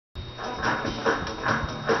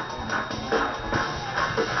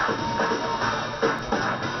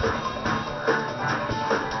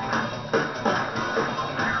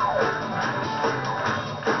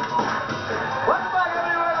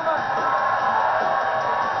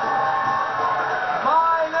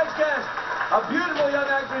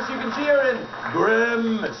can see her in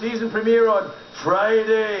Grimm, season premiere on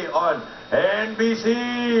Friday on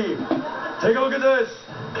NBC. Take a look at this.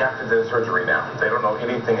 Captain's in surgery now. They don't know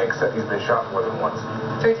anything except he's been shot more than once.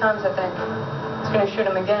 3 times, I think. He's going to shoot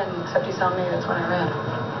him again, except he saw me. That's when I ran.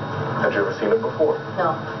 Had you ever seen him before?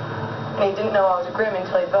 No. And he didn't know I was a Grimm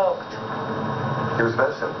until he balked. He was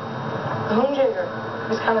Ferguson. The moonjigger. He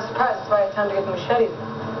was kind of surprised. That's why I had time to get the machete.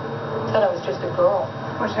 Said I was just a girl.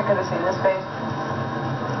 Wish I could have seen his face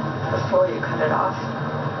before you cut it off.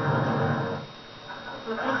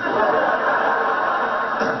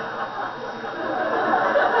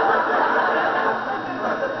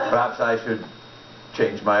 Perhaps I should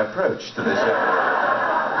change my approach to this show.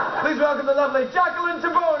 Please welcome the lovely Jacqueline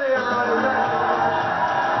Toboni, everybody.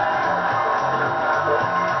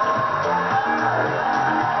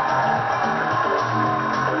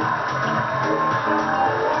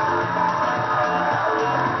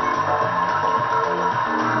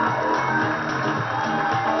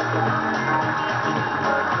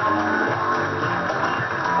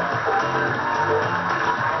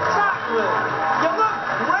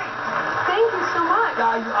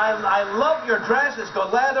 I love your dress. It's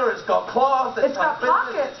got leather. It's got cloth. It's got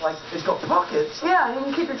pockets. It's got pockets. Yeah, you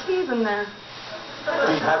can keep your keys in there.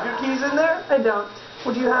 Do you have your keys in there? I don't.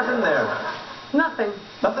 What do you have in there? Nothing.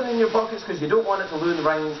 Nothing in your pockets because you don't want it to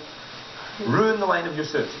ruin the line of your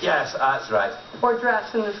suit. Yes, that's right. Or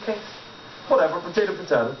dress in this case. Whatever, potato,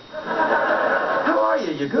 potato. How are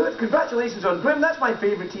you? You good? Congratulations on Grimm. That's my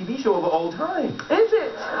favorite TV show of all time. Is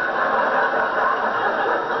it?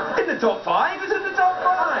 In the top 5? It's in the top 5.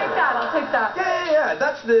 I'll take that. Yeah.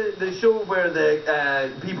 That's the show where the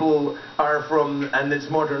people are from, and it's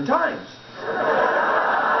modern times.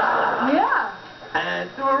 Yeah. And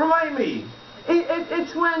remind me.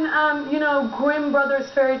 It's when, you know, Grimm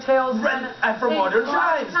Brothers fairy tales. And from modern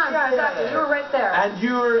times. Yeah, exactly. You were right there. And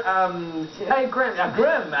you're, a Grimm. A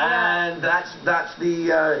Grimm, yeah. and that's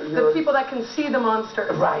the, the people that can see the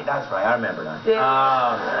monsters. Right, that's right. I remember that.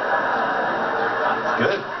 Yeah. It's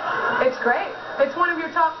good. It's great. It's one of your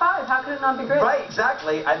top 5. How could it not be great? Right,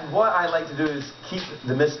 exactly. And what I like to do is keep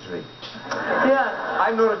the mystery. Yeah.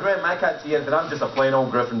 I'm not a Grimm. I can't see anything. I'm just a plain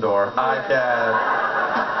old Gryffindor. Yeah.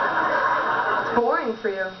 It's boring for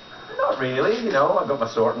you. Not really. You know, I've got my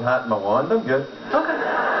sorting hat and my wand. I'm good. Okay.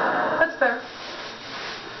 That's fair.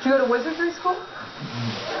 Did you go to wizardry school?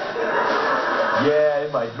 Yeah,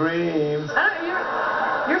 in my dreams. I don't know.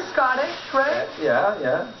 You're Scottish, right?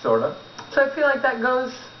 Yeah, sort of. So I feel like that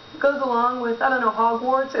goes along with, I don't know,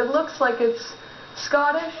 Hogwarts. It looks like it's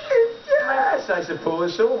Scottish. Yes, I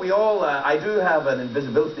suppose so. We all, I do have an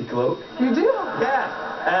invisibility cloak. You do? Yeah.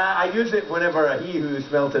 I use it whenever he who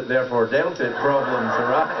smelt it therefore dealt it problems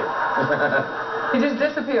arise. You just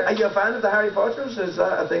disappear. Are you a fan of the Harry Potters? Is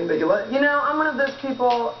that a thing that you like? You know, I'm one of those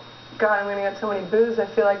people, God, I'm going to get so many boos, I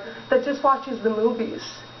feel like, that just watches the movies.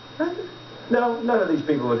 No, none of these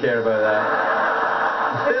people will care about that.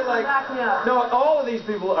 They're like, no, all of these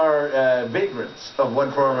people are vagrants of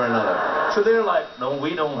one form or another. So they're like, no,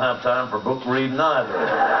 we don't have time for book reading either.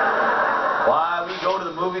 Why, we go to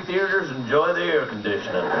the movie theaters and enjoy the air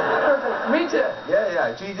conditioning. Perfect. Me too.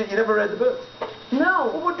 Yeah. So you never read the books? No.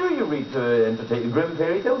 Well, what do you read to entertain? The Grimm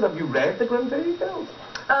fairy tales? Have you read the Grimm fairy tales?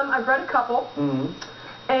 I've read a couple. Mm-hmm.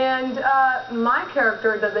 And my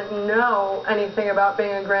character doesn't know anything about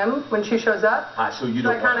being a Grimm when she shows up. So you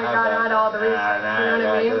don't I kind of got out all the reasons. You know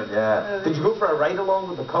what I mean? Yeah. Did you go for a ride-along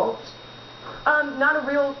with the cops? Not a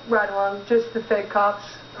real ride-along, just the fake cops.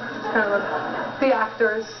 Just kind of the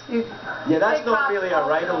actors. Yeah, that's not really a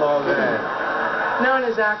ride-along. Known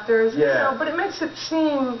as actors. Yeah. You know, but it makes it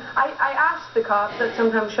seem... I asked the cop that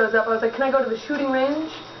sometimes shows up, I was like, can I go to the shooting range?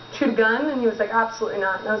 Shoot a gun? And he was like, absolutely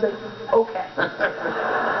not. And I was like, okay.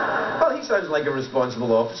 Well, he sounds like a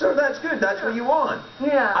responsible officer. That's good. That's what you want.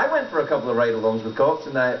 Yeah. I went for a couple of ride-alongs with cops,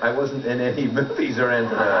 and I wasn't in any movies or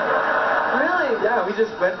anything. Really? Yeah, we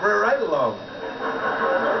just went for a ride-along.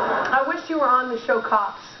 I wish you were on the show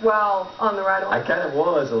Cops while on the ride-along. I kind of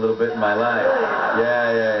was a little bit in my life. Really?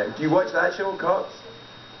 Yeah. Do you watch that show, Cops?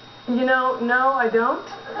 You know, no, I don't.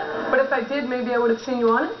 But if I did, maybe I would have seen you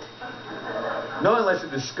on it. Not unless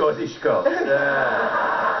it was Scottish Cops.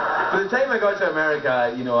 By the time I got to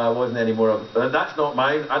America, you know, I wasn't anymore of... that's not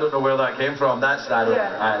mine. I don't know where that came from. That's...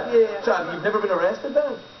 Yeah. So you've never been arrested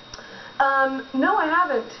then? No, I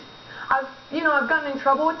haven't. I've gotten in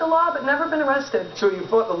trouble with the law, but never been arrested. So you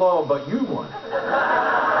fought the law, but you won?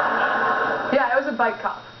 Yeah, I was a bike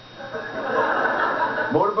cop.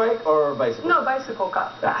 Motorbike or bicycle? No, bicycle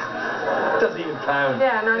cop. Doesn't even count.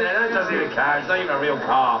 Yeah, that doesn't even count. It's not even a real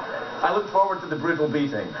cop. I look forward to the brutal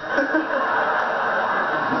beating.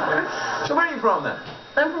 So where are you from then?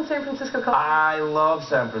 I'm from in San Francisco, California? I love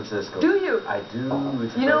San Francisco. Do you? I do.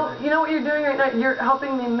 It's You know what you're doing right now? You're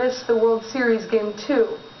helping me miss the World Series Game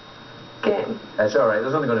 2 game. That's all right.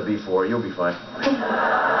 There's only going to be 4. You'll be fine.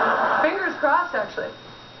 Fingers crossed, actually.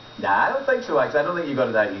 Nah, I don't think so, actually. I don't think you got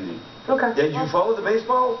it that easy. Okay. Did you follow the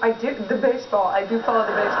baseball? I do. The baseball. I do follow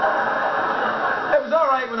the baseball. It was all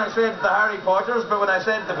right when I said the Harry Potters, but when I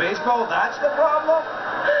said the baseball, that's the problem?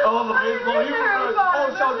 Oh, the baseball. didn't say Harry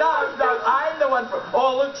Potter. Oh, so now I'm the one for...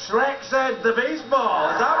 Oh, look, Shrek said the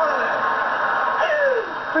baseball. Is that what it is?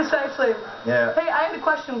 Precisely. Yeah. Hey, I had a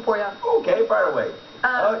question for you. Okay, fire away.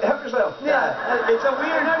 Help yourself. Yeah. It's a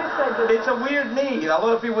weird... I noticed I did. It's a weird knee. A lot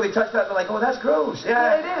of people, when they touch that, they're like, oh, that's gross.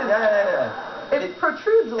 Yeah, it is. Yeah. It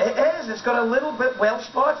protrudes a little. It is. It's got a little bit well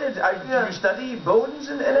spotted. Do you study bones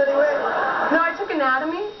in any way? No, I took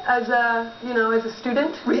anatomy as a, as a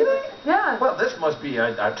student. Really? Yeah. Well, this must be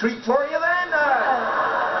a treat for you then.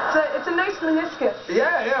 It's a nice meniscus.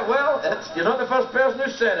 Yeah. Well, you're not the first person who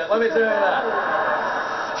said it. Let me tell you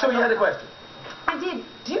that. So you had a question. I did.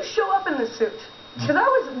 Do you show up in the suit? Because I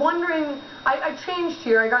was wondering, I changed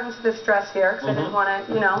here. I got into this dress here because I didn't want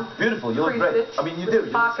to, Beautiful. You look great. I mean, you do.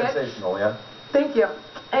 You look sensational, yeah. Thank you.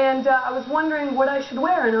 And I was wondering what I should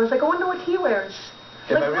wear, and I was like, I wonder what he wears.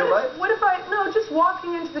 In my real life? What if no, just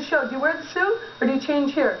walking into the show. Do you wear the suit, or do you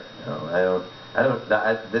change here? No, I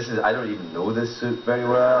don't even know this suit very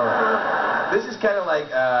well. This is kind of like,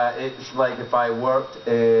 it's like if I worked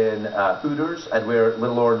in Hooters, I'd wear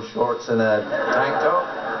little orange shorts and a tank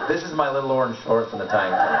top. This is my little orange shorts and a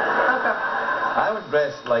tank top. Okay. I don't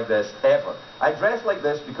dress like this ever. I dress like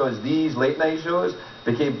this because these late night shows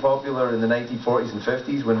became popular in the 1940s and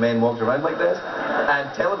 50s when men walked around like this,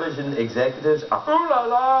 and television executives are ooh la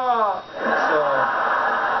la. So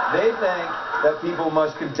they think that people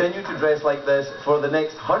must continue to dress like this for the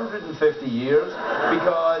next 150 years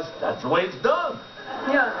because that's the way it's done.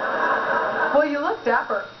 Yeah. Well, you look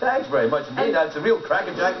dapper. Thanks very much indeed. That's a real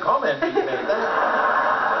crackerjack comment you made.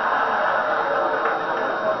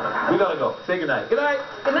 We gotta go. Say goodnight. Good night.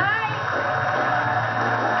 Good night.